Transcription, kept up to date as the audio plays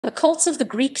The Cults of the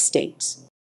Greek States.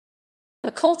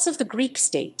 The Cults of the Greek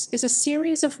States is a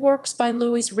series of works by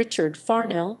Lewis Richard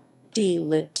Farnell, D.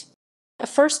 Litt.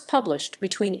 First published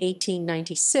between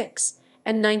 1896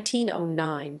 and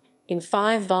 1909 in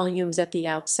 5 volumes at the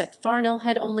outset. Farnell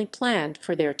had only planned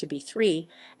for there to be 3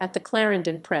 at the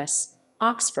Clarendon Press,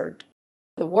 Oxford.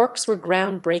 The works were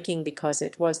groundbreaking because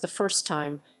it was the first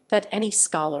time that any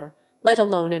scholar, let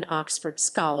alone an Oxford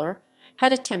scholar,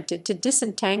 had attempted to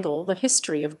disentangle the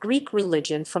history of Greek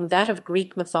religion from that of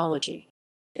Greek mythology.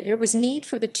 There was need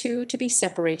for the two to be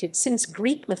separated, since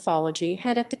Greek mythology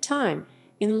had at the time,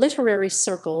 in literary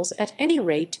circles at any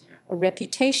rate, a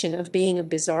reputation of being a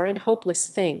bizarre and hopeless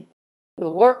thing. The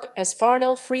work, as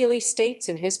Farnell freely states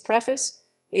in his preface,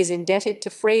 is indebted to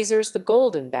Frazer's The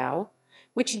Golden Bough,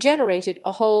 which generated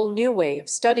a whole new way of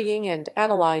studying and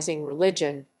analysing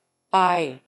religion,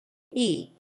 i.e.,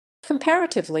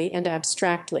 comparatively and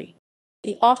abstractly.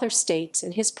 The author states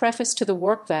in his preface to the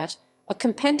work that a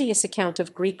compendious account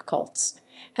of Greek cults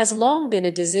has long been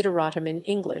a desideratum in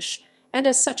English, and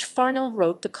as such Farnell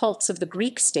wrote The Cults of the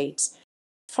Greek States.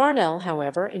 Farnell,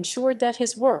 however, ensured that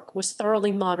his work was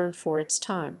thoroughly modern for its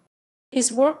time.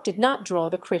 His work did not draw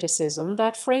the criticism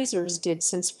that Frazer's did,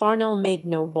 since Farnell made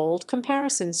no bold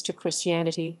comparisons to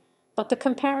Christianity, but the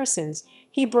comparisons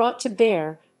he brought to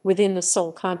bear within the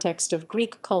sole context of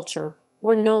Greek culture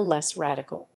were no less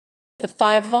radical. The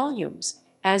 5 volumes,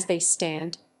 as they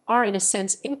stand, are in a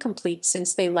sense incomplete,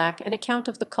 since they lack an account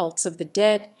of the cults of the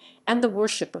dead and the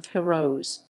worship of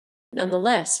heroes.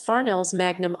 Nonetheless, Farnell's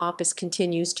magnum opus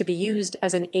continues to be used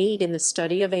as an aid in the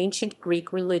study of ancient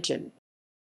Greek religion.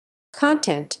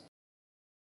 Content.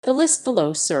 The list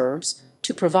below serves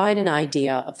to provide an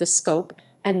idea of the scope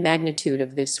and magnitude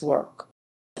of this work.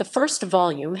 The first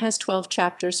volume has 12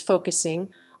 chapters focusing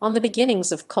on the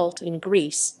beginnings of cult in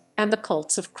Greece and the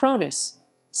cults of Cronus,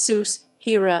 Zeus,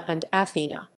 Hera, and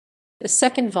Athena. The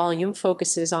second volume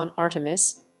focuses on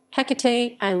Artemis,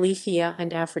 Hecate, Eileithyia,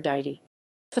 and Aphrodite.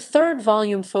 The third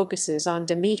volume focuses on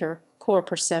Demeter, Core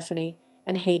Persephone,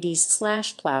 and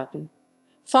Hades/Platon,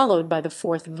 followed by the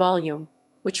fourth volume,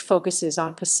 which focuses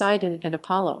on Poseidon and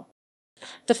Apollo.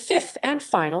 The fifth and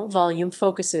final volume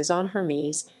focuses on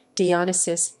Hermes,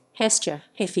 Dionysus, Hestia,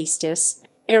 Hephaestus,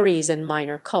 Ares, and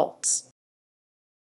minor cults.